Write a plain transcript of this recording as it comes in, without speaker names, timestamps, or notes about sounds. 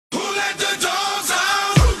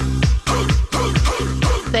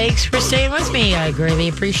thanks for staying with me. I greatly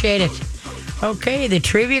appreciate it. Okay, the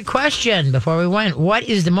trivia question before we went. What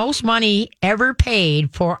is the most money ever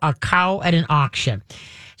paid for a cow at an auction?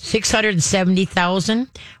 670,000,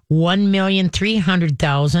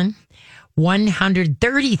 1,300,000,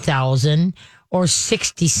 130,000, or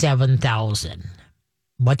 67,000?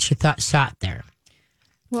 What's your thought there?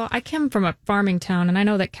 Well, I come from a farming town, and I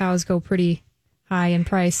know that cows go pretty high in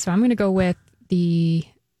price, so I'm going to go with the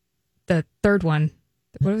third one.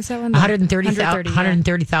 What was that one?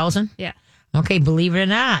 130,000? Yeah. Okay, believe it or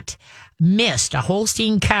not, missed. A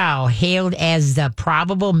Holstein cow hailed as the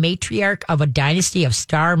probable matriarch of a dynasty of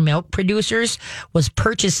star milk producers was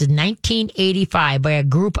purchased in 1985 by a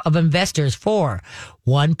group of investors for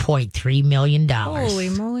 $1.3 million. Holy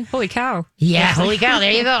moly. Holy cow. Yeah, holy cow.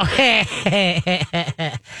 There you go.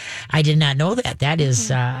 I did not know that. That is,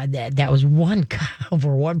 that was one cow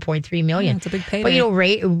for $1.3 million. Yeah, it's a big payday.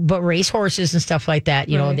 But, but race horses and stuff like that,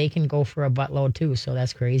 you know, they can go for a buttload too. So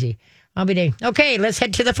that's crazy. I'll be dang. Okay, let's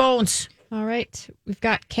head to the phones. All right. We've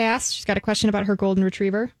got Cass. She's got a question about her golden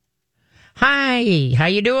retriever. Hi. How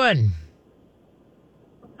you doing?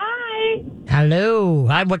 Hi. Hello.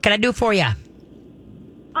 Hi, what can I do for you?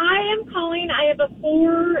 I am calling. I have a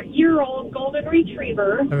 4-year-old golden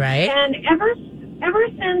retriever. Right. And ever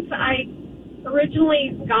since I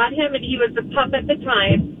originally got him, and he was a pup at the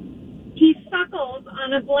time, he suckles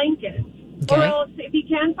on a blanket. Okay. Or else, if he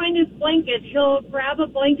can't find his blanket, he'll grab a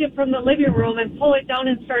blanket from the living room and pull it down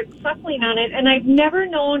and start suckling on it. And I've never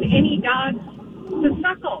known any dogs to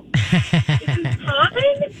suckle. Is this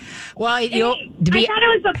common? Well, I thought it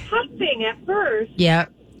was a pup thing at first. Yeah.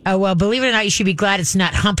 Well, believe it or not, you should be glad it's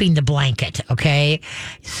not humping the blanket, okay?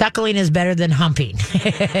 Suckling is better than humping.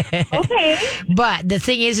 Okay. But the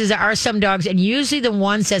thing is there are some dogs, and usually the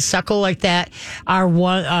ones that suckle like that are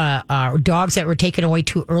dogs that were taken away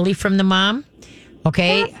too early from the mom.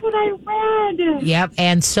 Okay. That's what I read. Yep.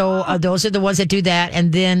 And so those are the ones that do that.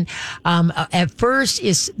 And then at first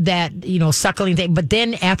is that, you know, suckling thing. But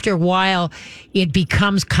then after a while, it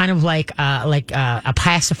becomes kind of like a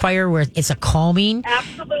pacifier where it's a calming.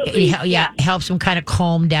 Absolutely. Yeah. Helps them kind of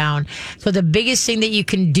calm down. So the biggest thing that you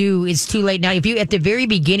can do is too late now. If you, at the very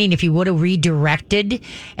beginning, if you would have redirected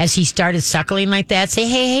as he started suckling like that, say,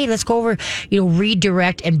 hey, let's go over, you know,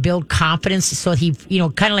 redirect and build confidence. So he, you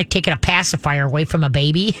know, kind of like taking a pacifier away from a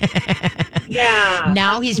baby. Yeah.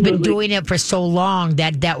 Now he's been doing it for so long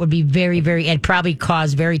that would be very, very, and probably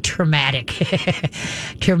cause very traumatic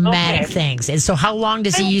things. And so how long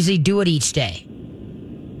does he usually do it each day?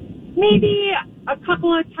 Maybe a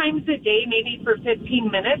couple of times a day, maybe for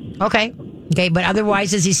 15 minutes. Okay. But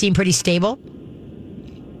otherwise, does he seem pretty stable?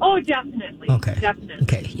 Oh, definitely. Okay. Definitely.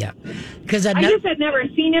 Okay, yeah. Because I just had never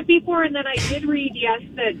seen it before, and then I did read, yes,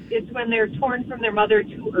 that it's when they're torn from their mother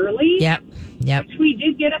too early. Yep. Which we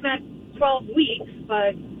did get him at 12 weeks,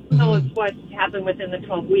 but who knows what happened within the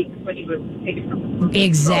 12 weeks when he was taken from the mother.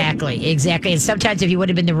 Exactly. And sometimes if he would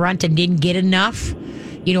have been the runt and didn't get enough,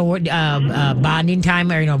 you know, bonding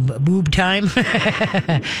time or, you know, boob time.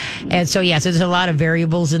 And so, yeah, so there's a lot of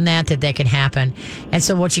variables in that can happen. And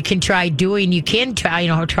so what you can try doing, as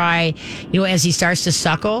he starts to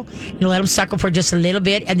suckle, you know, let him suckle for just a little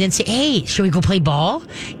bit and then say, hey, should we go play ball?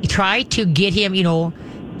 You try to get him, you know,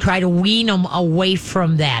 try to wean them away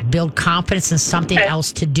from that. Build confidence in something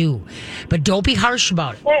else to do. But don't be harsh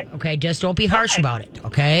about it, okay? Just don't be harsh about it,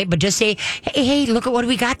 okay? But just say, hey, look at what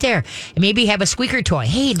we got there. And maybe have a squeaker toy.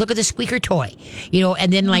 Hey, look at the squeaker toy. You know,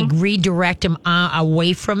 and then, like, redirect him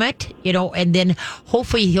away from it, you know, and then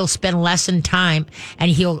hopefully he'll spend less in time and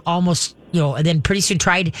he'll almost, you know, and then pretty soon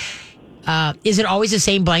is it always the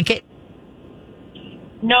same blanket?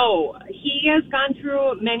 No, he has gone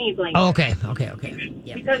through many blankets. Oh, okay.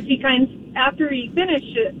 Yeah. Because after he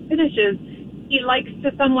finishes, he likes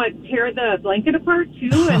to somewhat tear the blanket apart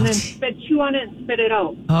too, and then chew on it and spit it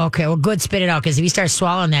out. Okay, well, good, spit it out, because if he starts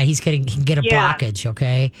swallowing that, he can get a blockage.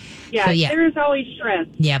 Okay. Yeah, so, there's always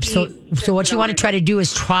shreds. Yeah. So what you want to try to do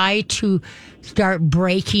is try to start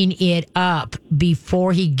breaking it up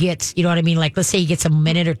before he gets, you know what I mean? Like, let's say he gets a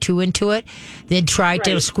minute or two into it, then try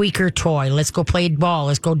to a squeaker toy. Let's go play ball.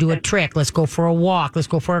 Let's go do a trick. Let's go for a walk. Let's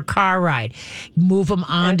go for a car ride. Move him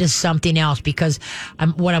on to something else, because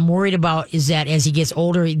what I'm worried about is that as he gets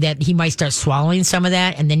older, that he might start swallowing some of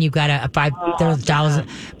that, and then you've got a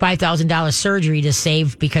 $5,000 surgery to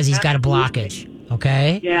save because he's got a blockage.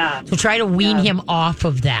 Okay? Yeah. So try to wean him off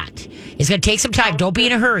of that. It's going to take some time. Don't be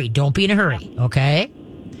in a hurry. Okay?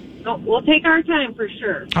 No, we'll take our time for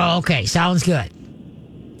sure. Oh, okay. Sounds good.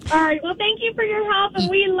 All right. Well, thank you for your help, and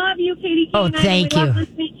we love you, Katie. Oh, thank you. We love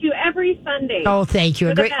listening to you every Sunday. Oh, thank you.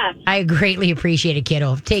 You're the best. I greatly appreciate it,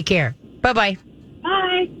 kiddo. Take care. Bye-bye.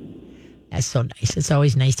 Bye. That's so nice. It's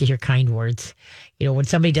always nice to hear kind words. You know, when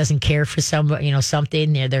somebody doesn't care for somebody,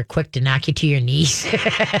 something, they're quick to knock you to your knees.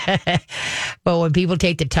 But when people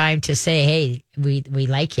take the time to say, "Hey, we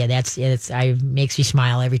like you," it makes me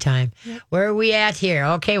smile every time. Yep. Where are we at here?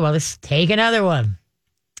 Okay, well, let's take another one.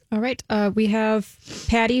 All right. We have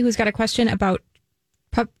Patty, who's got a question about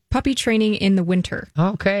puppy training in the winter.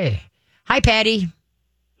 Okay. Hi, Patty.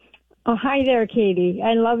 Oh, hi there, Katie.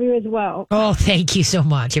 I love you as well. Oh, thank you so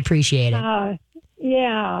much. Appreciate it.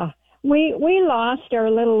 Yeah. We lost our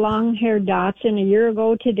little long-haired Dachshund a year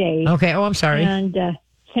ago today. Okay. Oh, I'm sorry. And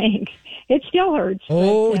thanks. It still hurts.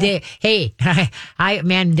 Oh, hey,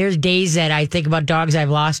 man, there's days that I think about dogs I've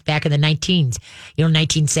lost back in the 1970s,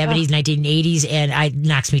 1980s, and it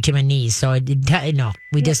knocks me to my knees. So,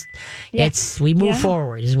 we move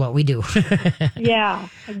forward is what we do. Yeah,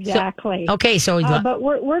 exactly. So, okay, so. But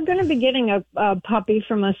we're going to be getting a puppy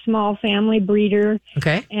from a small family breeder.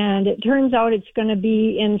 Okay. And it turns out it's going to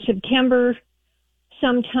be in September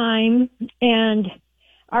sometime. And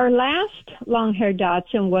our last long-haired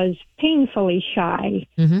Dachshund was painfully shy,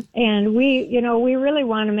 and we really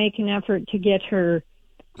want to make an effort to get her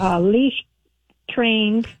leash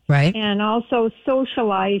trained, right, and also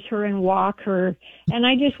socialize her and walk her. And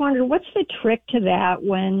I just wondered, what's the trick to that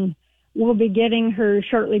when we'll be getting her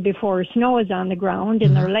shortly before snow is on the ground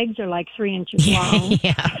and their legs are like 3 inches long?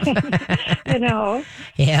 Yeah.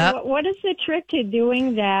 So what is the trick to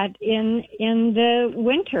doing that in the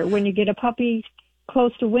winter when you get a puppy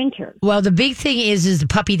close to winter? Well, the big thing is the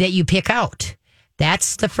puppy that you pick out.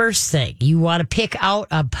 That's the first thing. You want to pick out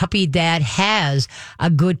a puppy that has a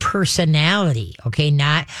good personality, okay?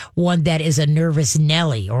 Not one that is a nervous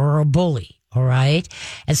Nelly or a bully, all right?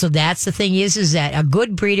 And so that's the thing is that a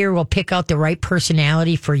good breeder will pick out the right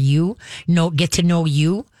personality for you, get to know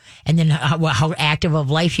you, and then how active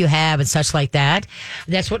of life you have and such like that.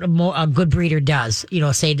 That's what a good breeder does.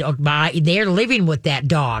 They're living with that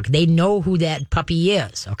dog. They know who that puppy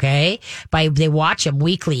is, okay? They watch them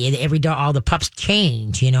weekly, and every dog, all the pups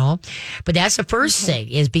change, But that's the first thing,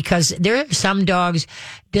 is because there are some dogs,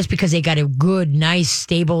 just because they got a good, nice,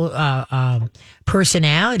 stable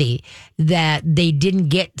personality, that they didn't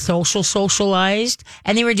get socialized,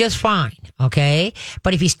 and they were just fine, okay?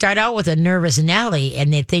 But if you start out with a nervous Nelly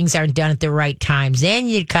and the things aren't done at the right times, then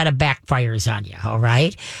it kind of backfires on you, all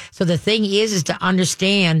right? So the thing is to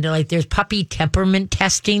understand, like, there's puppy temperament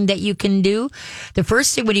testing that you can do. The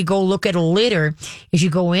first thing when you go look at a litter is you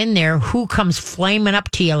go in there, who comes flaming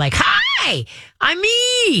up to you like, "Hi, I'm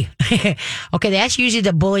me." Okay, that's usually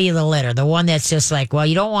the bully of the litter, the one that's just like, well,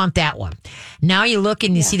 you don't want that one. Now you look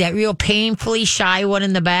and you see that real painfully shy one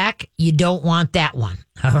in the back. You don't want that one.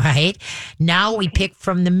 All right. Now we pick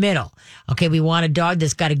from the middle. Okay. We want a dog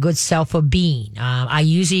that's got a good self of being. I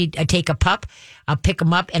take a pup. I'll pick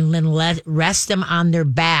them up and then rest them on their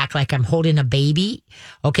back like I'm holding a baby.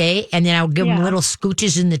 Okay. And then I'll give them little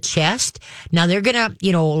scooches in the chest. Now they're going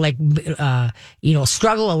to,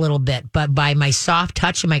 struggle a little bit, but by my soft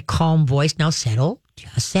touch and my calm voice, now settle.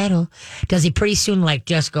 Just settle. Does he pretty soon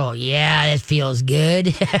just go, yeah, that feels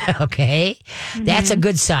good? Okay. That's a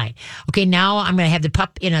good sign. Okay. Now I'm going to have the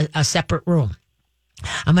pup in a separate room.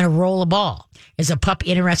 I'm going to roll a ball. Is a pup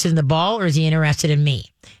interested in the ball, or is he interested in me?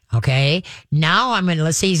 Okay. Now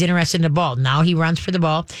let's say he's interested in the ball. Now he runs for the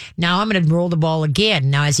ball. Now I'm going to roll the ball again.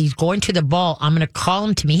 Now as he's going to the ball, I'm going to call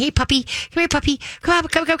him to me. "Hey, puppy, come here, puppy.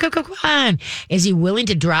 Come on. Is he willing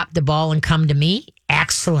to drop the ball and come to me?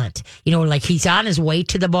 Excellent. Like he's on his way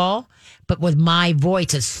to the ball, but with my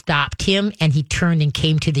voice, it stopped him and he turned and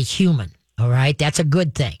came to the human. All right. That's a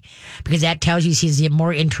good thing, because that tells you he's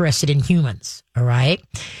more interested in humans. All right.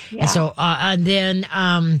 Yeah. And so, and then,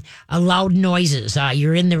 loud noises.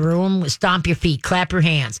 You're in the room, stomp your feet, clap your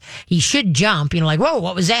hands. He should jump, like, whoa,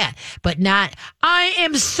 what was that? But not, I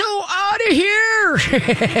am so out of here.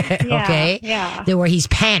 Yeah, okay. Yeah. Where he's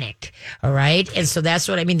panicked. All right. And so that's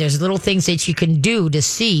what I mean. There's little things that you can do to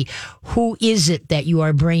see who is it that you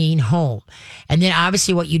are bringing home. And then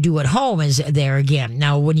obviously what you do at home is there again.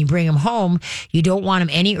 Now, when you bring him home, you don't want him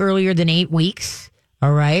any earlier than 8 weeks.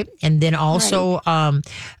 All right. And then also,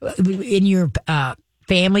 in your,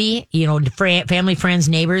 family, family, friends,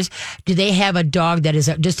 neighbors, do they have a dog that is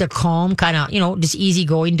just a calm kind of, just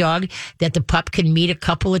easygoing dog that the pup can meet a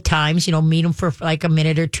couple of times, meet them for like a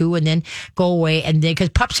minute or two and then go away? And then, because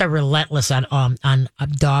pups are relentless on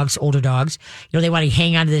dogs, older dogs, they want to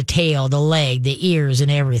hang onto the tail, the leg, the ears,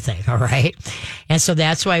 and everything. All right. And so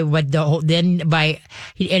that's why and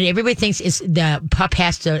everybody thinks the pup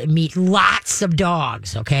has to meet lots of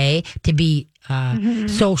dogs, okay, to be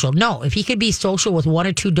social. No, if he could be social with one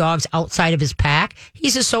or two dogs outside of his pack,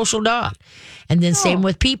 he's a social dog. And then same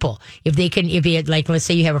with people. If he like, let's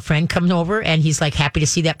say you have a friend coming over and he's like happy to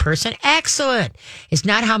see that person, excellent. It's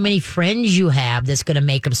not how many friends you have that's going to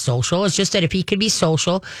make him social. It's just that if he can be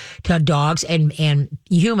social to dogs and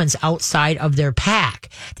humans outside of their pack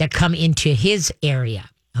that come into his area.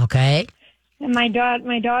 Okay. And my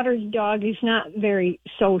daughter's dog is not very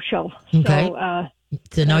social. Okay.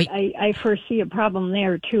 So I foresee a problem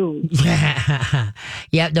there too. Yeah,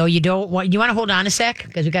 no, you don't want. You want to hold on a sec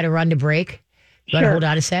because we got to run to break. You want to hold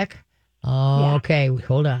on a sec? Oh, okay,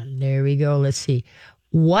 hold on. There we go. Let's see.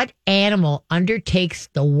 What animal undertakes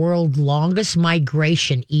the world's longest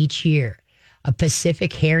migration each year? A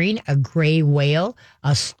Pacific herring, a gray whale,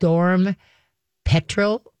 a storm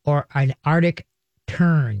petrel, or an Arctic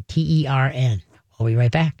tern? Tern. We'll be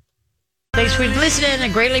right back. Thanks for listening. I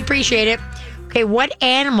greatly appreciate it. Okay, what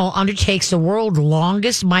animal undertakes the world's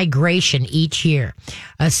longest migration each year?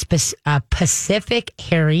 A Pacific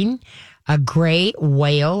herring, a gray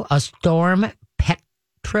whale, a storm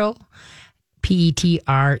petrel,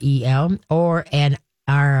 Petrel, or an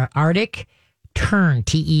Arctic tern,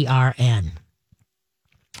 Tern.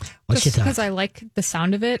 What's your thought? Because I like the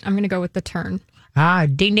sound of it, I'm going to go with the tern.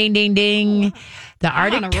 Ding, ding, ding, ding. The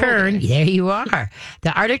Arctic tern, there you are.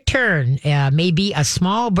 The Arctic tern may be a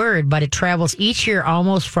small bird, but it travels each year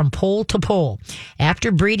almost from pole to pole.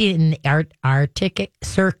 After breeding in the Arctic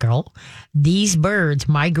Circle, these birds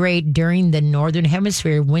migrate during the northern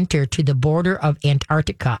hemisphere winter to the border of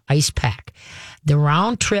Antarctica ice pack. The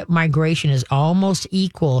round-trip migration is almost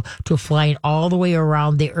equal to flying all the way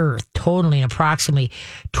around the Earth, totaling approximately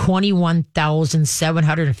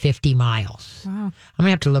 21,750 miles. Wow. I'm going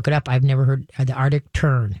to have to look it up. I've never heard of the Arctic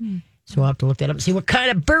tern. So we'll have to look that up and see what kind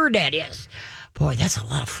of bird that is. Boy, that's a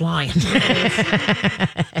lot of flying.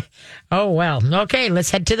 Oh, well. Okay, let's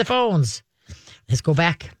head to the phones. Let's go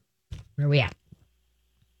back. Where are we at?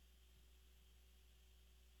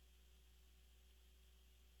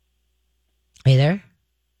 Are you there?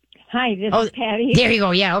 Hi, this is Patty. There you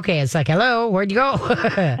go. Yeah, okay. It's like, hello, where'd you go?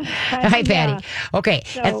 Hi, Patty. Yeah. Okay.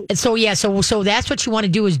 So that's what you want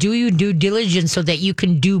to do is do your due diligence so that you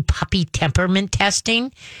can do puppy temperament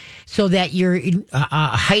testing so that you're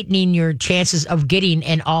heightening your chances of getting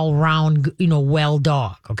an all-round, well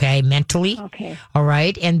dog, okay, mentally. Okay. All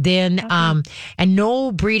right. And then, and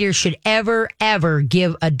no breeder should ever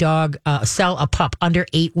give a dog, sell a pup under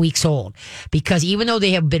 8 weeks old, because even though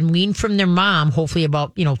they have been weaned from their mom, hopefully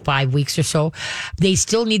about, 5 weeks or so, they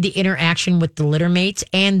still need the interaction with the litter mates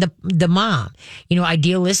and the mom.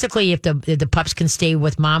 Idealistically, if the pups can stay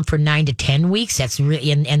with mom for 9 to 10 weeks, that's really,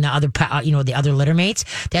 and the other, the other litter mates,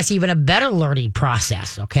 that's even a better learning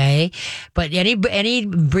process. Okay. But any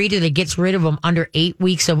breeder that gets rid of them under 8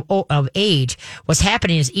 weeks of age, what's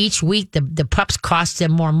happening is each week the pups cost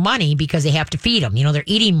them more money because they have to feed them. They're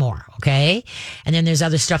eating more. Okay. And then there's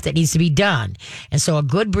other stuff that needs to be done. And so a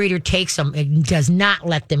good breeder takes them and does not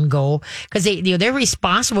let them go because they're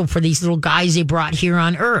responsible for these little guys they brought here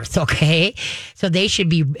on Earth. Okay. So they should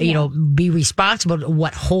be, be responsible to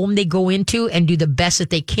what home they go into and do the best that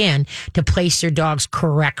they can to place their dogs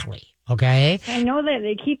correctly. Okay. I know that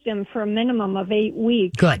they keep them for a minimum of 8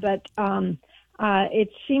 weeks. Good. But it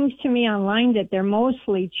seems to me online that they're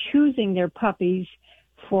mostly choosing their puppies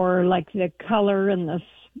for like the color and the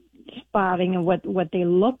spotting and what they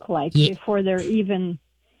look like before they're even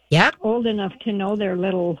old enough to know their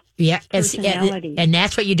little personalities. And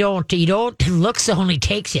that's what you don't. Looks only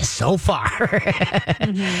takes you so far.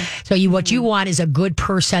 So what you want is a good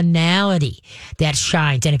personality that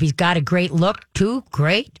shines. And if he's got a great look too,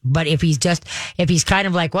 great. But if he's kind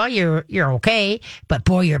of like, well, you're okay, but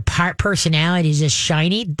boy, your personality is just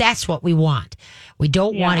shiny. That's what we want. We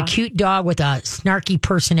don't want a cute dog with a snarky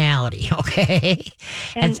personality. Okay.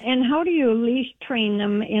 And how do you leash train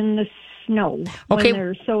them in the snow when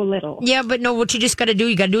they're so little? Yeah, but no, what you just got to do,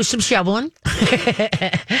 you got to do some shoveling.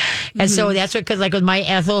 And so that's what, because like with my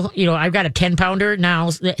Ethel, I've got a 10-pounder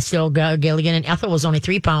now, still Gilligan, and Ethel was only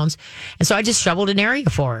 3 pounds. And so I just shoveled an area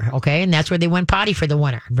for her. Okay. And that's where they went potty for the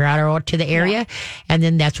winter. Brought her out to the area. And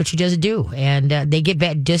then that's what you just do. And they get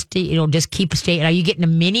back just keep a state. Are you getting a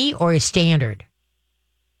mini or a standard?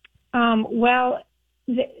 Well,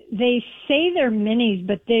 they say they're minis,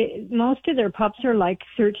 but most of their pups are like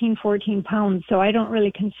 13, 14 pounds, so I don't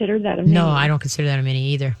really consider that a mini. No, I don't consider that a mini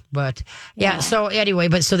either. But so anyway,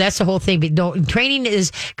 so that's the whole thing. But no, training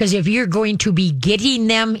is, because if you're going to be getting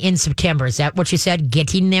them in September, is that what you said?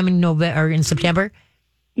 Getting them in November or in September?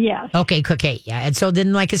 Yes. Okay, yeah. And so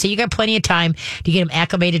then, like I said, you got plenty of time to get them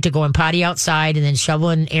acclimated to go and potty outside and then shovel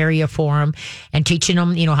an area for them and teaching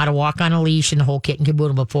them, how to walk on a leash and the whole kit and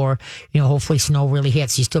caboodle before, hopefully snow really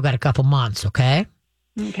hits. You still got a couple months, okay?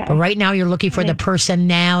 Okay. But right now you're looking for the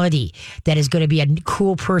personality that is going to be a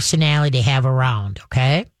cool personality to have around,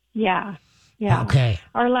 okay? Yeah. Yeah. Okay.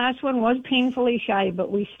 Our last one was painfully shy,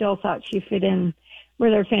 but we still thought she fit in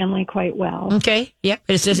with our family quite well. Okay. Yeah.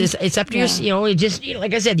 It's just, it's up to you. It just,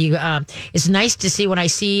 like I said, it's nice to see when I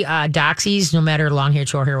see, doxies, no matter long hair,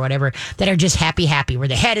 short hair, whatever, that are just happy, where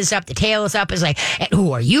the head is up, the tail is up. It's like, and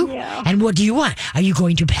who are you? Yeah. And what do you want? Are you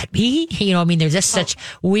going to pet me? They're just such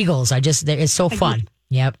wiggles. It's so fun.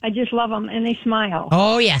 Yep. I just love them, and they smile.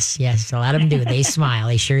 Oh, yes. A lot of them do. They smile.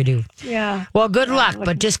 They sure do. Yeah. Well, good luck,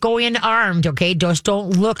 but just go in armed, okay? Just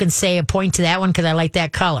don't look and say a point to that one because I like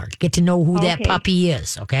that color. Get to know who that puppy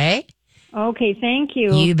is, okay? Okay, thank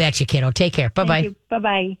you. You betcha, kiddo. Take care. Bye-bye.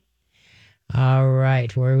 Bye-bye. All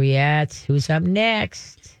right, where are we at? Who's up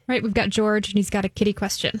next? Right, we've got George, and he's got a kitty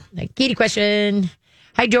question. A kitty question.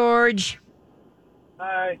 Hi, George.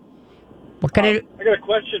 Hi. What kind of... I got a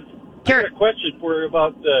question. Sure. I got a question for you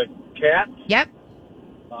about the cats. Yep.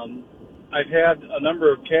 I've had a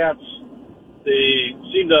number of cats. They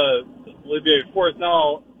seem to be a fourth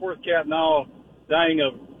cat now dying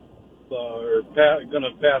of or going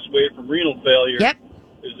to pass away from renal failure. Yep.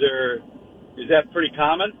 Is that pretty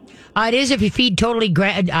common? It is if you feed totally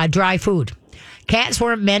dry food. Cats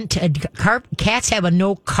weren't meant to, cats have a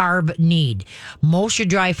no carb need. Most of your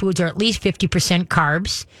dry foods are at least 50%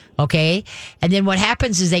 carbs. Okay. And then what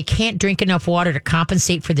happens is they can't drink enough water to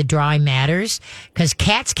compensate for the dry matters because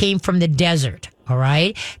cats came from the desert. All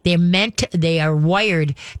right. They are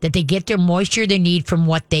wired that they get their moisture they need from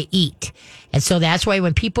what they eat. And so that's why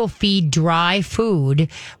when people feed dry food,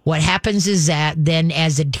 what happens is that then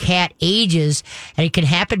as the cat ages, and it can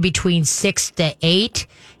happen between 6 to 8,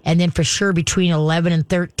 and then for sure between 11 and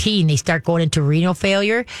 13, they start going into renal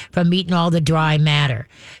failure from eating all the dry matter.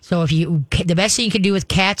 So the best thing you can do with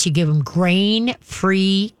cats, you give them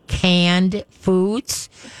grain-free canned foods.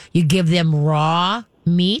 You give them raw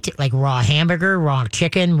meat, like raw hamburger, raw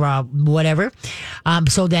chicken, raw whatever,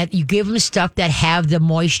 so that you give them stuff that have the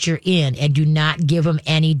moisture in and do not give them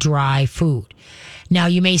any dry food. Now,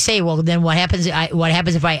 you may say, well, then what happens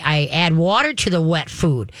if I add water to the wet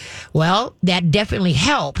food? Well, that definitely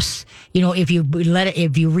helps, if you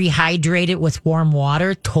rehydrate it with warm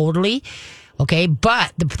water, totally. Okay.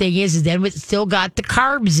 But the thing is then it's still got the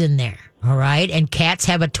carbs in there. All right. And cats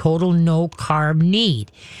have a total no carb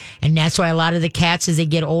need. And that's why a lot of the cats, as they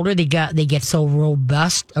get older, they get so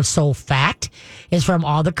robust or so fat is from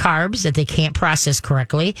all the carbs that they can't process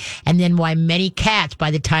correctly. And then why many cats,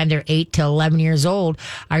 by the time they're 8 to 11 years old,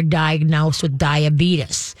 are diagnosed with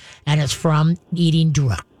diabetes. And it's from eating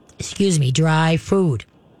dry food.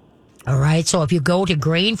 All right. So if you go to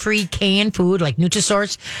grain-free canned food, like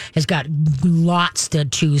Nutrisource has got lots to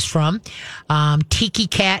choose from. Tiki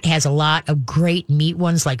Cat has a lot of great meat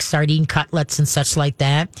ones like sardine cutlets and such like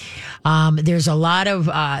that. There's a lot of,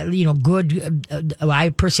 good, I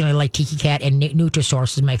personally like Tiki Cat, and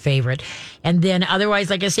Nutrisource is my favorite. And then otherwise,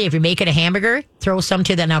 like I say, if you're making a hamburger, throw some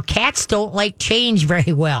to that. Now, cats don't like change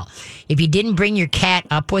very well. If you didn't bring your cat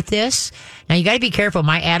up with this, now you got to be careful.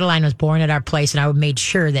 My Adeline was born at our place, and I made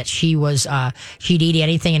sure that she'd eat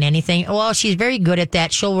anything and anything. Well, she's very good at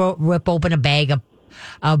that. She'll rip open a bag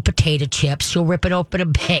of potato chips. She'll rip it open a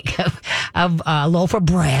bag of a loaf of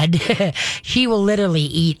bread. She will literally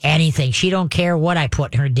eat anything. She don't care what I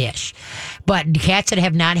put in her dish. But cats that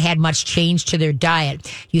have not had much change to their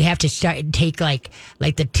diet, you have to take like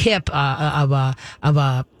the tip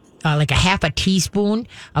like a half a teaspoon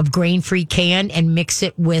of grain-free canned and mix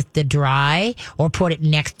it with the dry or put it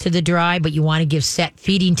next to the dry, but you want to give set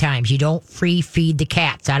feeding times. You don't free feed the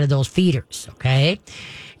cats out of those feeders, okay?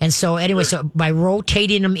 And so anyway, so by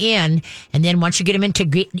rotating them in, and then once you get them into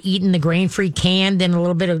eating the grain-free canned, then a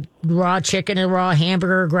little bit of raw chicken or raw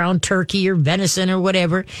hamburger or ground turkey or venison or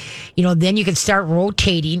whatever, then you can start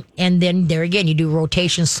rotating. And then there again, you do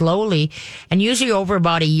rotation slowly. And usually over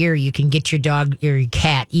about a year, you can get your dog or your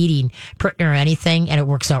cat eating or anything, and it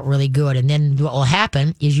works out really good. And then what will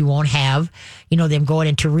happen is you won't have, them going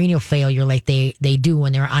into renal failure like they do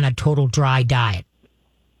when they're on a total dry diet.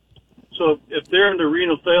 So if they're into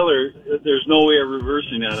renal failure, there's no way of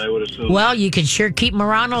reversing that, I would assume. Well, you can sure keep them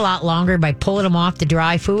around a lot longer by pulling them off the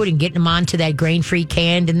dry food and getting them onto that grain-free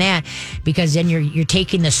canned and that, because then you're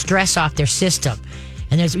taking the stress off their system.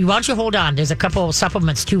 And why don't you hold on? There's a couple of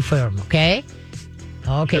supplements too for them, okay?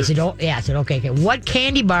 Okay, sure. Okay. What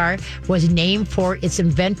candy bar was named for its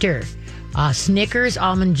inventor? Snickers,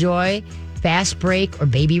 Almond Joy, Fast Break, or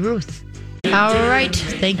Baby Ruth. All right.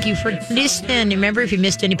 Thank you for listening. Remember, if you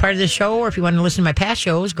missed any part of the show or if you want to listen to my past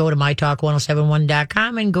shows, go to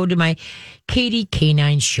mytalk1071.com and go to my Katie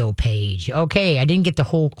K9 show page. Okay. I didn't get the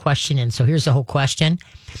whole question in, so here's the whole question.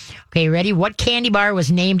 Okay. Ready? What candy bar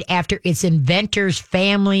was named after its inventor's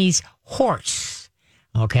family's horse?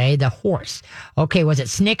 Okay. The horse. Okay. Was it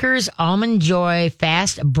Snickers, Almond Joy,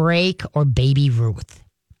 Fast Break, or Baby Ruth?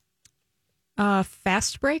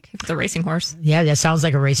 Fast Break? It's a racing horse. Yeah, that sounds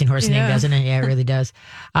like a racing horse name, doesn't it? Yeah, it really does.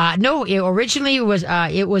 No, originally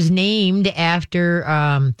it was named after,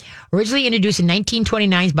 originally introduced in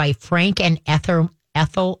 1929 by Frank and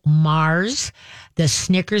Ethel Mars. The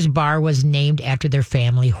Snickers bar was named after their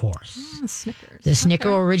family horse. Oh, Snickers.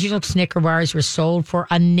 The original Snicker bars were sold for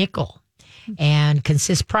a nickel and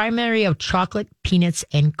consist primarily of chocolate, peanuts,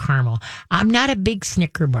 and caramel. I'm not a big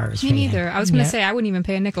Snicker bars fan. Me neither. I was going to say, I wouldn't even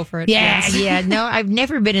pay a nickel for it. Yeah. No, I've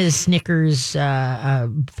never been a Snickers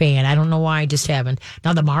fan. I don't know why. I just haven't.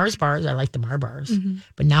 Now, the Mars bars, I like the Mars bars. Mm-hmm.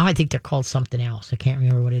 But now I think they're called something else. I can't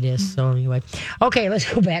remember what it is. Mm-hmm. So anyway. Okay,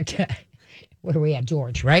 let's go back to, where are we at?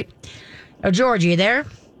 George, right? Oh, George, are you there?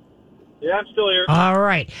 Yeah, I'm still here. All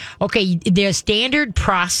right. Okay, their standard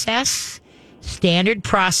process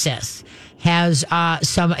has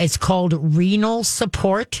it's called renal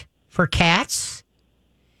support for cats.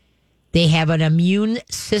 They have an immune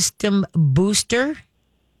system booster,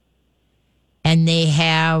 and they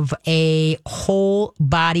have a whole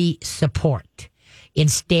body support in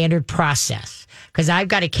standard process. Because I've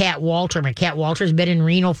got a cat, Walter. My cat Walter's been in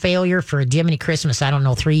renal failure for Jiminy Christmas. I don't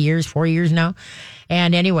know, 3 years, 4 years now.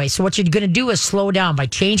 And anyway, so what you're going to do is slow down by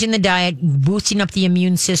changing the diet, boosting up the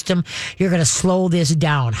immune system. You're going to slow this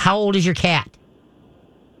down. How old is your cat?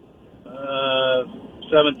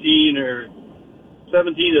 17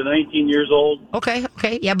 to 19 years old. Okay.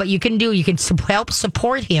 Yeah, but you can help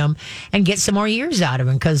support him and get some more years out of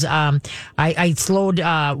him because I slowed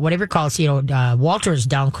whatever it calls, Walter's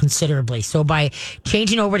down considerably. So by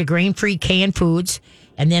changing over to grain-free canned foods,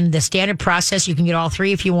 and then the standard process, you can get all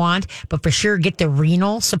three if you want, but for sure get the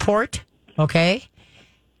renal support, okay?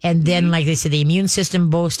 And then, like they said, the immune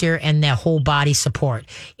system booster and the whole body support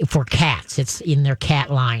for cats. It's in their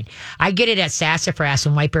cat line. I get it at Sassafras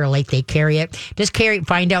and White Bear Lake. They carry it. Just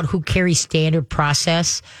find out who carries standard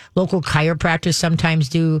process. Local chiropractors sometimes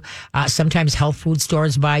do. Sometimes health food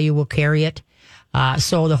stores by you will carry it.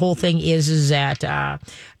 So the whole thing is that,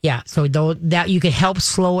 so that you can help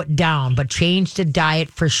slow it down, but change the diet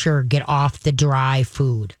for sure. Get off the dry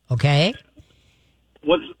food. Okay.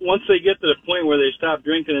 Once they get to the point where they stop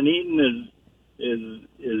drinking and eating, is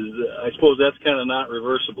I suppose that's kind of not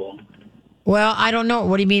reversible. Well, I don't know.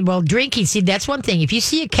 What do you mean? Well, drinking, see, that's one thing. If you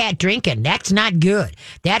see a cat drinking, that's not good.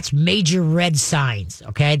 That's major red signs,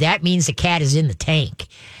 okay? That means the cat is in the tank.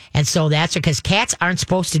 And so that's because cats aren't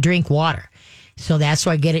supposed to drink water. So that's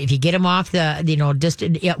why if you get them off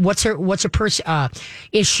what's her person,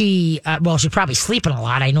 is she, she's probably sleeping a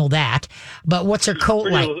lot. I know that. But what's her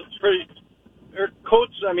coat like? Her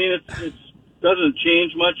coat's, it doesn't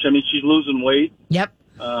change much. She's losing weight. Yep.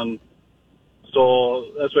 So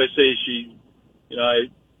that's why I say I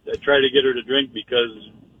try to get her to drink because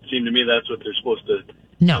it seemed to me that's what they're supposed to.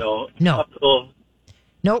 No.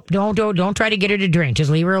 Nope, don't try to get her to drink. Just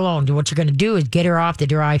leave her alone. What you're going to do is get her off the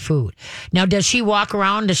dry food. Now, does she walk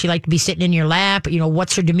around? Does she like to be sitting in your lap?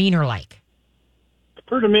 What's her demeanor like?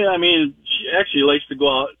 For me, she actually likes to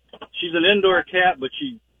go out. She's an indoor cat, but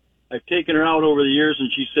I've taken her out over the years, and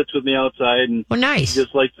she sits with me outside. And nice. She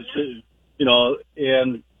just likes to sit,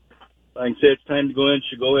 and I can say it's time to go in,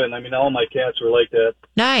 she'll go in. All my cats were like that.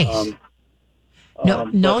 Nice. So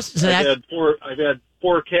I've had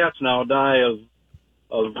 4 cats now die of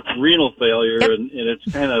renal failure, yep. and it's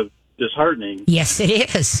kind of disheartening. Yes,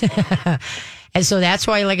 it is. And so that's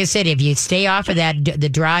why, like I said, if you stay off of the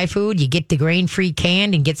dry food, you get the grain-free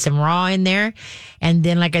canned and get some raw in there. And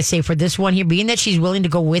then, like I say, for this one here, being that she's willing to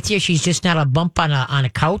go with you, she's just not a bump on a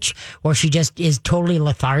couch, or she just is totally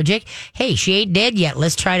lethargic. Hey, she ain't dead yet.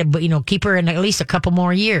 Let's try to, keep her in at least a couple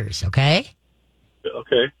more years, okay?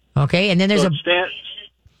 Okay, and then there's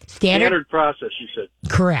standard process, you said.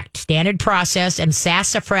 Correct. Standard process, and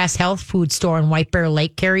Sassafras Health Food Store in White Bear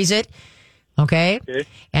Lake carries it. Okay.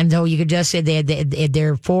 And so you could just say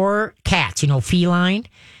they're for cats, feline.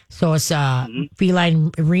 So it's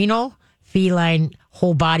feline renal, feline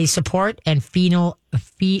whole body support, and feline. It's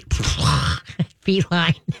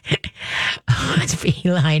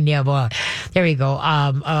feline. Yeah, boy. There we go.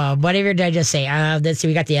 Whatever did I just say? Let's see.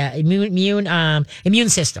 We got the immune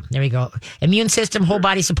system. There we go. Immune system, whole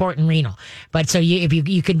body support, and renal. But so if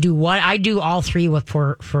you can do what I do, all three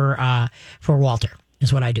for Walter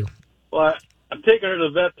is what I do. Well, I'm taking her to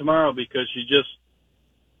the vet tomorrow because she's just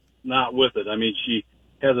not with it. I mean, she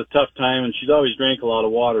has a tough time, and she's always drank a lot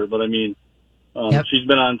of water. But I mean, she's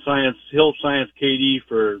been on Hill Science KD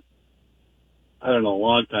for, I don't know, a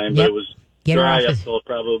long time. But it was dry up till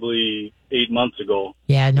probably 8 months ago.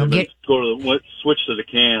 Yeah, no, switch to the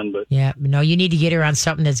can. But no, you need to get her on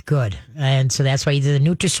something that's good, and so that's why either the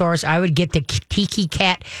Nutrisource. I would get the Tiki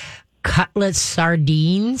Cat cutlet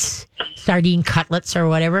sardine cutlets or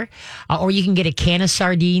whatever, or you can get a can of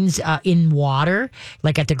sardines in water,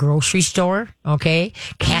 like at the grocery store. Okay,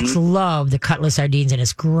 cats love the cutlet sardines, and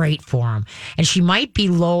it's great for them. And she might be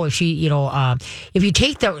low if she, if you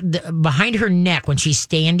take the behind her neck when she's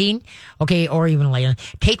standing, okay, or even laying,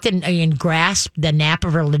 take and grasp the nape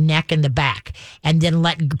of her neck and the back, and then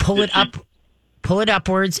pull it up. Pull it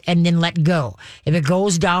upwards and then let go. If it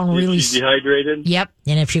goes down really... She's dehydrated? Yep.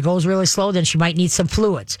 And if she goes really slow, then she might need some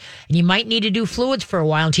fluids. And you might need to do fluids for a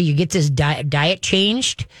while until you get this diet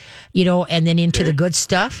changed, and then into the good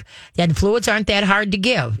stuff. Then fluids aren't that hard to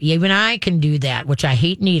give. Even I can do that, which I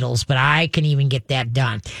hate needles, but I can even get that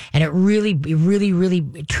done. And it really,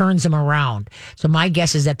 really turns them around. So my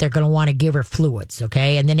guess is that they're going to want to give her fluids,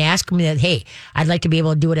 okay? And then ask them that, hey, I'd like to be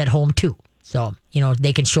able to do it at home too. So,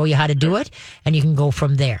 they can show you how to do it, and you can go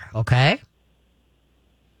from there, okay?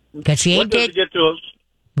 Because she ain't dead.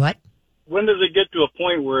 What? When does it get to a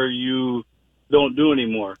point where you don't do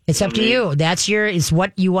anymore? It's up to you. It's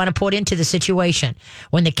what you want to put into the situation.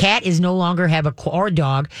 When the cat is no longer or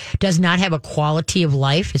dog does not have a quality of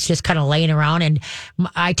life, it's just kind of laying around. And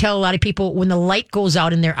I tell a lot of people, when the light goes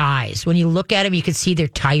out in their eyes, when you look at them, you can see they're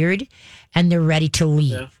tired and they're ready to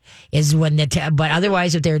leave. Yeah. Is when but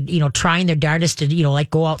otherwise, if they're, trying their darndest to,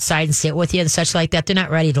 go outside and sit with you and such like that, they're not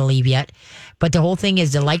ready to leave yet. But the whole thing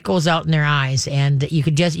is the light goes out in their eyes, and you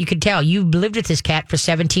could tell you've lived with this cat for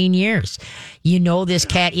 17 years. You know this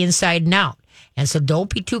cat inside and out. And so don't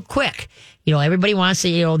be too quick. Everybody wants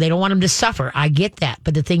to, they don't want them to suffer. I get that.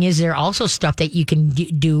 But the thing is, there are also stuff that you can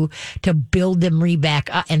do to build them back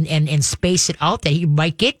up and space it out that you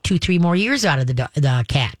might get 2-3 more years out of the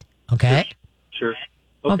cat. Okay? Sure.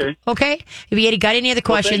 Okay. If you got any other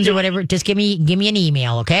questions or whatever, just give me an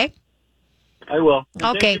email, okay? I will. And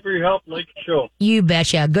okay. Thank you for your help. Like the show. You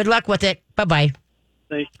betcha. Good luck with it. Bye-bye.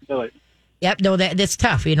 Thanks. Bye-bye. Yep, no, that's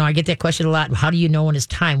tough. I get that question a lot. How do you know when it's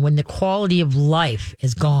time? When the quality of life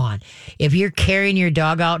is gone. If you're carrying your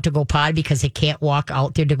dog out to go potty because they can't walk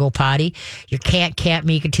out there to go potty, your cat can't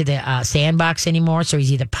make it to the sandbox anymore, so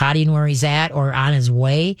he's either pottying where he's at or on his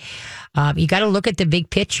way. You got to look at the big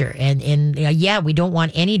picture. And we don't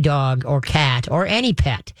want any dog or cat or any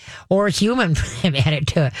pet or human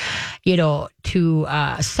to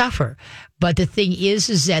suffer. But the thing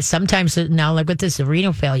is that sometimes now, like with this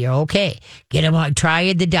renal failure, okay, get him on,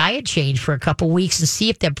 try the diet change for a couple weeks and see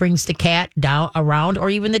if that brings the cat down around, or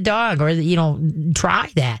even the dog, or try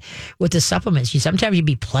that with the supplements. Sometimes you'd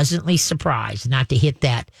be pleasantly surprised not to hit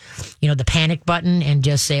that, the panic button and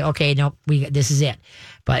just say, okay, no, this is it.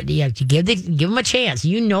 But you give them a chance.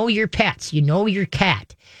 Your pets, your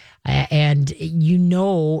cat, and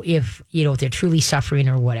if they're truly suffering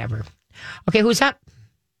or whatever. Okay, who's up?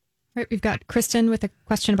 Right, we've got Kristen with a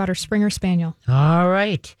question about her Springer Spaniel. All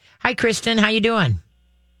right. Hi, Kristen. How you doing?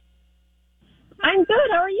 I'm good.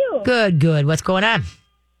 How are you? Good. What's going on?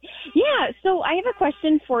 Yeah, so I have a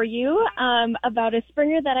question for you about a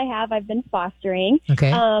Springer that I have. I've been fostering.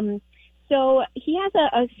 Okay. So he has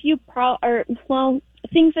a few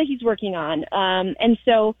things that he's working on. And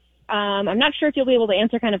so I'm not sure if you'll be able to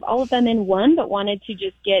answer kind of all of them in one, but wanted to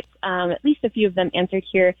just get at least a few of them answered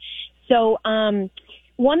here. So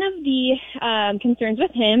one of the concerns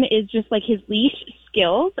with him is just like his leash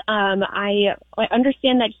skills. I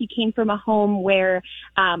understand that he came from a home where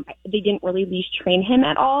they didn't really leash train him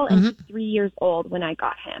at all, and he's 3 years old when I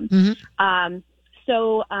got him.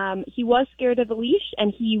 So he was scared of the leash,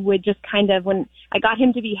 and he would just kind of, when I got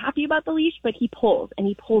him to be happy about the leash, but he pulls, and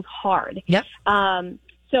he pulls hard. Yep.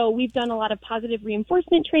 So we've done a lot of positive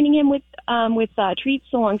reinforcement training him with treats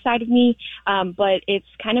alongside of me, but it's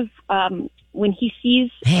kind of when he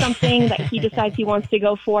sees something that he decides he wants to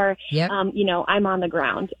go for, I'm on the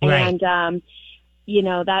ground. Right. And,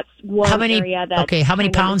 that's one area that... Okay, how many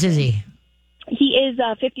pounds is he? He is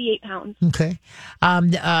 58 pounds. Okay.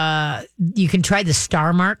 You can try the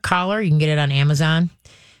Star Mark collar. You can get it on Amazon.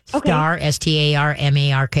 Okay. Star,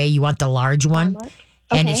 STARMARK. You want the large one.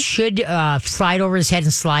 And it should slide over his head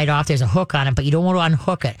and slide off. There's a hook on it, but you don't want to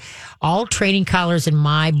unhook it. All training collars in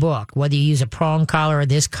my book, whether you use a prong collar or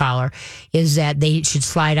this collar, is that they should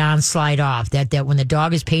slide on, slide off. That when the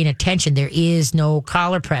dog is paying attention, there is no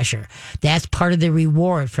collar pressure. That's part of the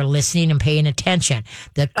reward for listening and paying attention.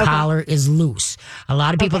 The collar is loose. A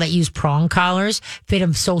lot of people that use prong collars fit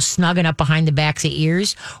them so snug and up behind the backs of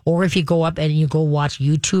ears. Or if you go up and you go watch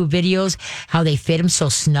YouTube videos, how they fit them so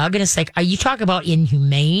snug, and it's like, are you talking about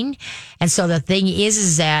inhumane? And so the thing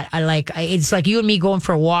is that it's like you and me going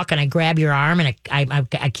for a walk, and I grab your arm and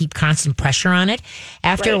I keep constant pressure on it.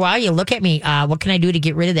 After a while, you look at me. What can I do to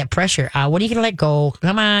get rid of that pressure? What are you going to let go?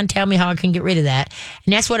 Come on, tell me how I can get rid of that.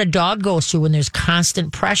 And that's what a dog goes through when there's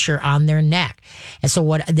constant pressure on their neck. And so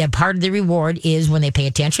what the part of the reward is when they pay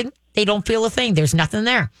attention, they don't feel a thing. There's nothing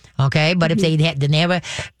there. Okay. But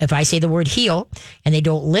if I say the word heel and they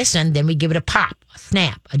don't listen, then we give it a pop, a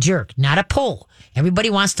snap, a jerk, not a pull. Everybody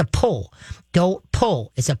wants to pull. Don't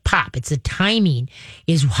pull. It's a pop. It's the timing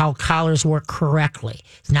is how collars work correctly.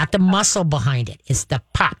 It's not the muscle behind it. It's the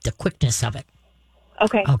pop, the quickness of it.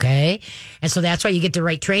 Okay. Okay. And so that's why you get the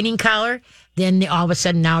right training collar. Then all of a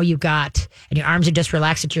sudden now you've got, and your arms are just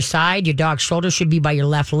relaxed at your side. Your dog's shoulder should be by your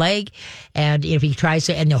left leg. And if he tries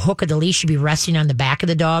to, and the hook of the leash should be resting on the back of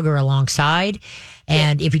the dog or alongside.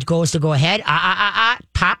 And if he goes to go ahead,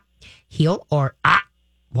 pop, heel, or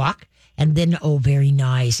walk. And then, very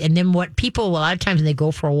nice. And then what people, a lot of times when they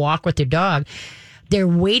go for a walk with their dog, they're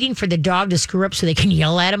waiting for the dog to screw up so they can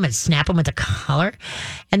yell at him and snap him with the collar.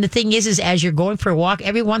 And the thing is as you're going for a walk,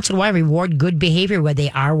 every once in a while, reward good behavior where they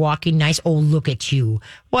are walking nice. Oh, look at you.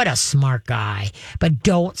 What a smart guy. But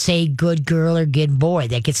don't say good girl or good boy.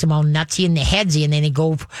 That gets them all nutsy in the headsy, and then they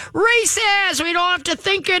go, recess! We don't have to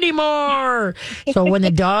think anymore. So when the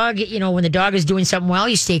dog, when the dog is doing something well,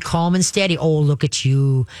 you stay calm and steady. Oh, look at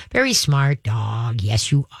you. Very smart dog.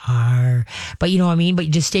 Yes, you are. But you know what I mean? But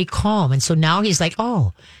you just stay calm. And so now he's like,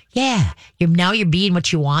 oh, yeah, you're being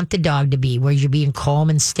what you want the dog to be, where you're being calm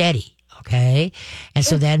and steady. Okay. And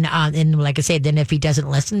so then, and like I said, then if he doesn't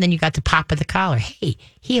listen, then you got the pop of the collar. Hey,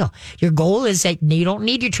 heel. Your goal is that you don't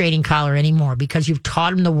need your training collar anymore because you've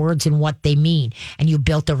taught him the words and what they mean, and you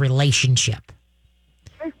built a relationship.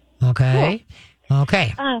 Okay. Cool.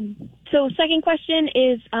 Okay. So second question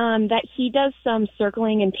is that he does some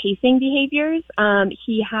circling and pacing behaviors.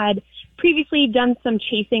 He had previously done some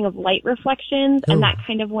chasing of light reflections, and that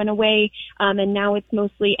kind of went away. And now it's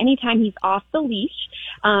mostly anytime he's off the leash,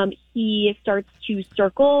 he starts to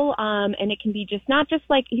circle, and it can be not just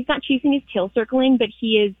like he's not chasing his tail circling, but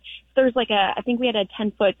there's like I think we had a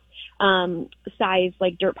 10-foot size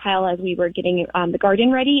like dirt pile as we were getting the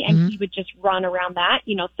garden ready, and he would just run around that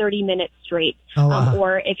 30 minutes straight.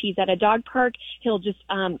 Or if he's at a dog park, he'll just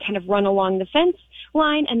kind of run along the fence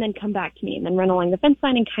line and then come back to me, and then run along the fence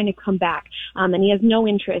line and kind of come back. And he has no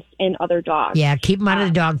interest in other dogs. Yeah, keep him out of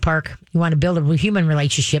the dog park. You want to build a human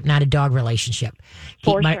relationship, not a dog relationship.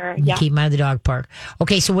 Keep him out of the dog park.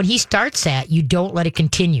 Okay, so when he starts that, you don't let it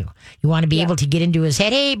continue. You want to be able to get into his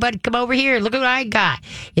head. Hey, bud, come over here. Look at what I got.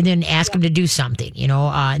 And then ask him to do something,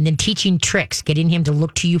 and then teaching tricks, getting him to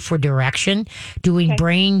look to you for direction, doing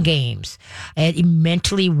brain games, and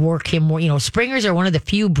mentally work him more. Springers are one of the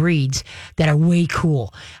few breeds that are way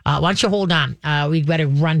cool. Why don't you hold on? We've got to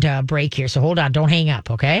run to a break here, so hold on. Don't hang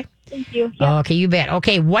up, okay? Thank you. Yeah. Okay, you bet.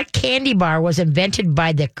 Okay, what candy bar was invented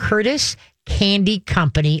by the Curtis Candy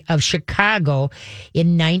Company of Chicago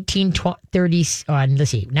in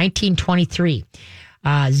 1923?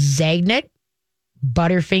 Zagnut,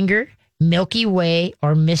 Butterfinger, Milky Way,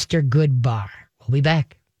 or Mr. Good Bar? We'll be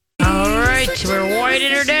back. All right, we're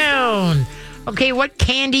winding her down. Okay, what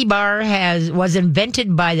candy bar was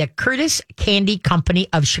invented by the Curtis Candy Company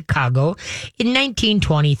of Chicago in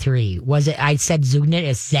 1923? Was it, I said Zagnut,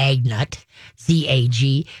 it's Zagnut,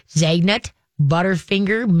 Z-A-G, Zagnut,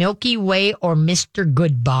 Butterfinger, Milky Way, or Mr.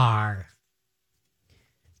 Good Bar?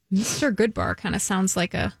 Mr. Good Bar kind of sounds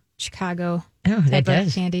like a Chicago that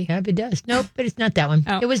does. Candy. Yeah, it does. Nope, but it's not that one.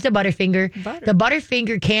 Oh. It was the Butterfinger. The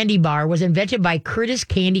Butterfinger candy bar was invented by Curtis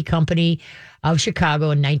Candy Company of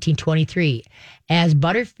Chicago in 1923. As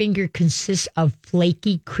Butterfinger consists of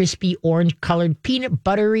flaky, crispy, orange-colored peanut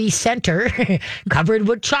buttery center covered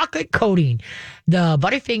with chocolate coating. The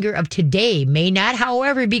Butterfinger of today may not,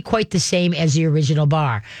 however, be quite the same as the original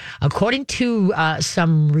bar. According to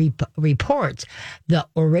some reports, the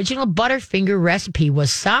original Butterfinger recipe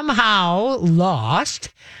was somehow lost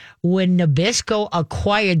when Nabisco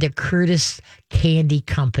acquired the Curtis Candy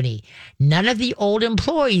Company. None of the old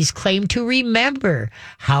employees claimed to remember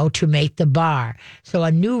how to make the bar, so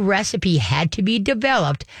a new recipe had to be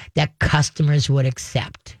developed that customers would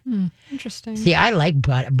accept. Interesting. See, I like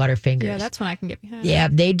Butterfingers. Yeah, that's one I can get behind. Yeah,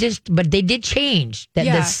 but they did change. That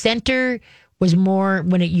the center was more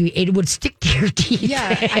when it would stick to your teeth.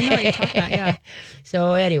 Yeah, I know what you're talking about. Yeah.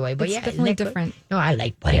 So anyway, but It's yeah, definitely different. No, I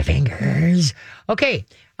like Butterfingers. Okay,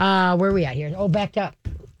 where are we at here? Oh, backed up.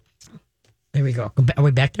 There we go. Are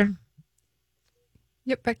we back there?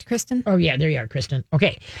 Yep, back to Kristen. Oh yeah, there you are, Kristen.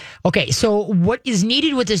 Okay. So what is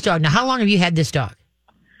needed with this dog? Now, how long have you had this dog?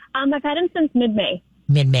 I've had him since mid-May.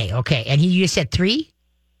 Mid-May. Okay, and you said 3?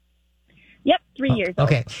 Yep, 3 years old.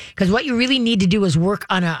 Okay, because what you really need to do is work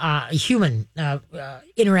on a human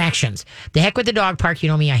interactions. The heck with the dog park. You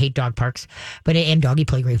know me, I hate dog parks, and doggy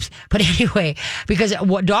play groups. But anyway, because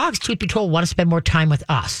what dogs, truth be told, want to spend more time with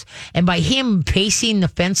us. And by him pacing the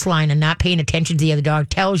fence line and not paying attention to the other dog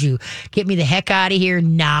tells you, get me the heck out of here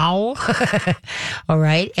now. All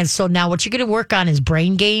right? And so now what you're going to work on is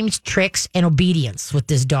brain games, tricks, and obedience with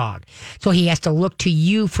this dog. So he has to look to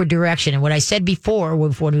you for direction. And what I said before we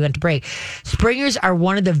went to break, Springers are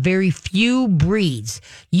one of the very few breeds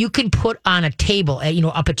you can put on a table,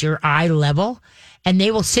 up at your eye level, and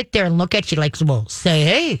they will sit there and look at you like, well, say,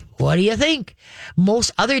 hey, what do you think?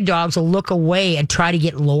 Most other dogs will look away and try to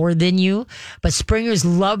get lower than you, but Springers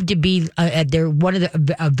love to be, they're one of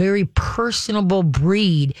a very personable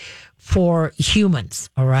breed for humans.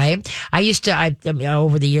 All right. I used to,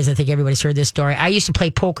 over the years, I think everybody's heard this story. I used to play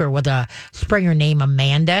poker with a Springer named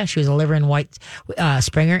Amanda. She was a liver and white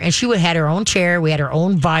Springer, and she would had her own chair. We had her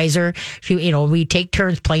own visor. We'd take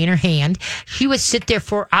turns playing her hand. She would sit there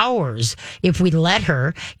for hours if we let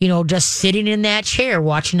her, just sitting in that chair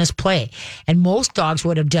watching us play. And most dogs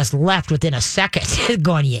would have just left within a second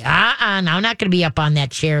going, I'm not going to be up on that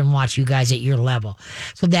chair and watch you guys at your level.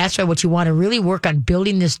 So that's why what you want to really work on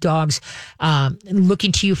building this dog's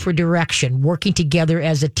looking to you for direction, working together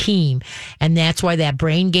as a team. And that's why that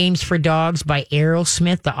Brain Games for Dogs by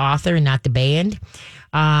Aerosmith, the author, and not the band.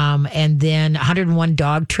 And then 101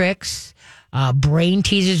 Dog Tricks. Brain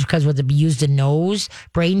Teasers, because what they use the nose.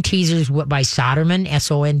 Brain Teasers by Soderman,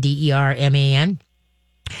 Sonderman.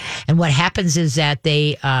 And what happens is that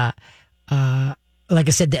they, like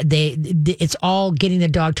I said, it's all getting the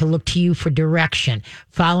dog to look to you for direction,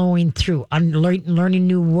 following through, learning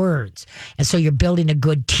new words. And so you're building a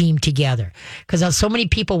good team together. Because so many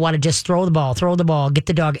people want to just throw the ball, get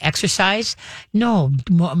the dog exercise. No,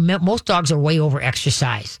 most dogs are way over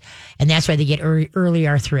exercise. And that's why they get early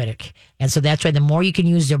arthritic. And so that's why the more you can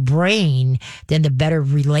use their brain, then the better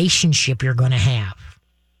relationship you're going to have.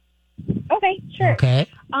 Okay, sure. Okay.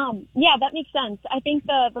 Yeah, that makes sense. I think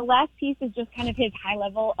the last piece is just kind of his high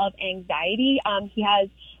level of anxiety. He has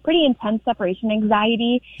pretty intense separation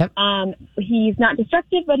anxiety. Yep. He's not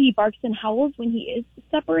destructive, but he barks and howls when he is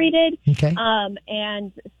separated. Okay.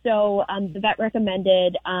 And so the vet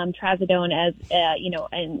recommended trazodone as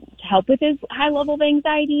and to help with his high level of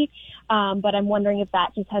anxiety. But I'm wondering if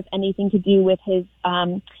that just has anything to do with his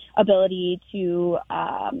ability to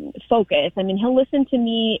focus. I mean, he'll listen to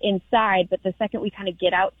me inside, but the second we kind of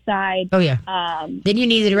get outside, oh yeah, then you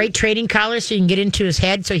need the right training collar so you can get into his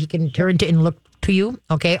head so he can turn to and look to you.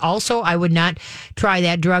 Okay. Also, I would not try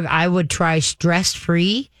that drug. I would try Stress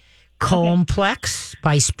Free Complex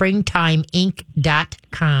by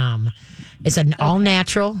SpringtimeInc.com. It's an all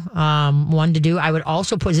natural one to do. I would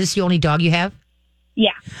also put. Is this the only dog you have?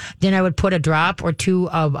 Yeah. Then I would put a drop or two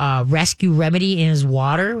of Rescue Remedy in his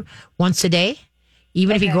water once a day.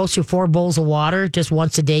 Even if he goes through 4 bowls of water, just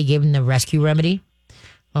once a day, give him the Rescue Remedy.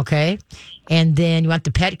 Okay. And then you want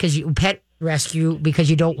the pet rescue because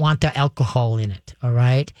you don't want the alcohol in it. All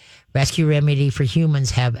right. Rescue Remedy for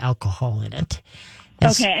humans have alcohol in it.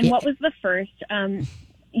 Okay. And what was the first?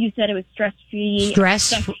 You said it was stress-free.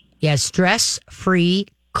 Stress-free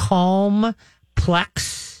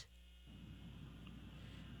Complex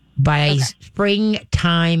by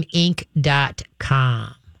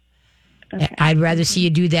SpringtimeInc.com. Okay. I'd rather see you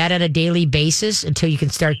do that on a daily basis until you can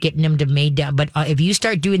start getting them to made down. But if you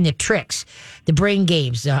start doing the tricks, the brain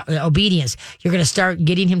games, obedience, you're going to start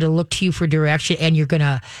getting him to look to you for direction, and you're going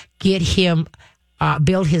to get him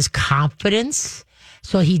build his confidence,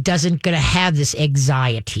 so he doesn't going to have this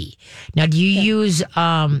anxiety. Now, do you use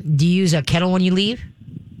a kennel when you leave?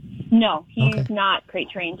 No, he's not crate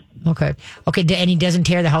trained. Okay. And he doesn't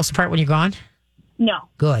tear the house apart when you're gone? No.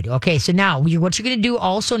 Good. Okay. So now what you're going to do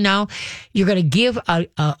also now, you're going to give a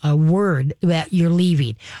word that you're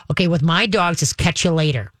leaving. Okay. With my dogs, it's catch you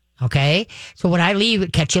later. Okay. So when I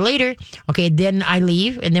leave, catch you later. Okay. Then I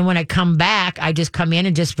leave. And then when I come back, I just come in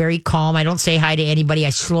and just very calm. I don't say hi to anybody.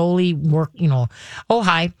 I slowly work, oh,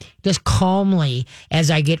 hi, just calmly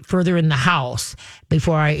as I get further in the house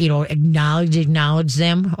before I, acknowledge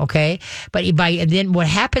them. Okay. But then what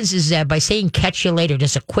happens is that by saying catch you later,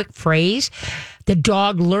 just a quick phrase, the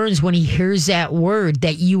dog learns when he hears that word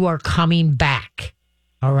that you are coming back.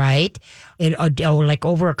 All right. Like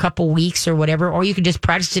over a couple weeks or whatever, or you can just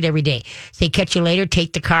practice it every day. Say, catch you later,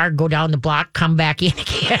 take the car, go down the block, come back in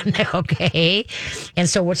again. Okay. And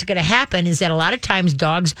so what's going to happen is that a lot of times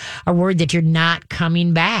dogs are worried that you're not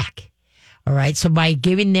coming back. All right. So by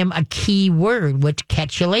giving them a key word, which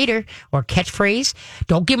catch you later or catchphrase,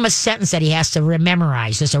 don't give him a sentence that he has to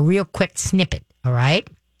memorize. Just a real quick snippet. All right.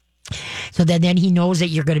 So then he knows that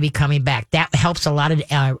you're going to be coming back. That helps a lot of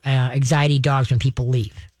anxiety dogs when people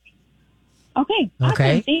leave. Okay. Awesome.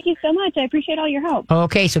 Okay. Thank you so much. I appreciate all your help.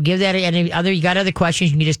 Okay. So give that you got other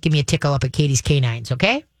questions, you can just give me a tickle up at Katie's Canines.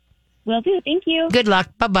 Okay. Will do. Thank you. Good luck.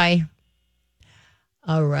 Bye-bye.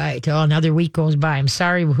 All right. Oh, another week goes by. I'm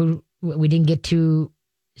sorry we didn't get to.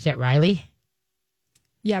 Is that Riley?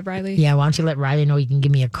 Yeah, Riley. Yeah, why don't you let Riley know you can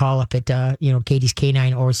give me a call up at, Katie's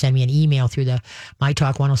Canine or send me an email through the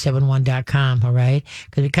mytalk1071.com, all right?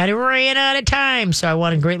 Because we kind of ran out of time. So I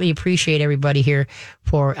want to greatly appreciate everybody here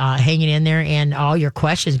for hanging in there and all your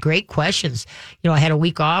questions. Great questions. I had a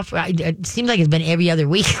week off. It seems like it's been every other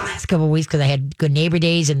week the last couple of weeks because I had Good Neighbor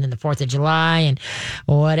Days and then the 4th of July and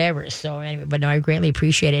whatever. So anyway, but no, I greatly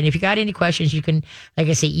appreciate it. And if you got any questions, you can, like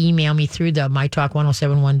I say, email me through the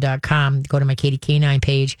mytalk1071.com. Go to my Katie Canine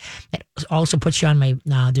page. That also puts you on my,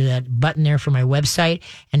 there's a button there for my website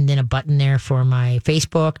and then a button there for my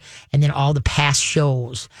Facebook. And then all the past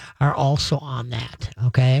shows are also on that.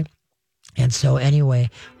 Okay. And so anyway,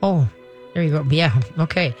 there you go. Yeah.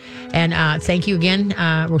 Okay. And thank you again,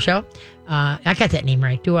 Rochelle. I got that name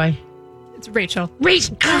right. Do I? It's Rachel.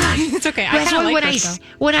 Rachel. It's okay. I kind of like Rachel.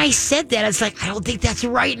 When I said that, it's like, I don't think that's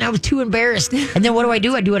right. And I was too embarrassed. And then what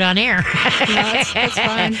do? I do it on air. No, that's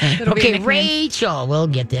fine. It'll be a Okay, nickname. Rachel. We'll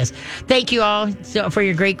get this. Thank you all for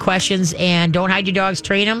your great questions. And don't hide your dogs.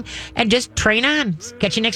 Train them. And just train on. Catch you next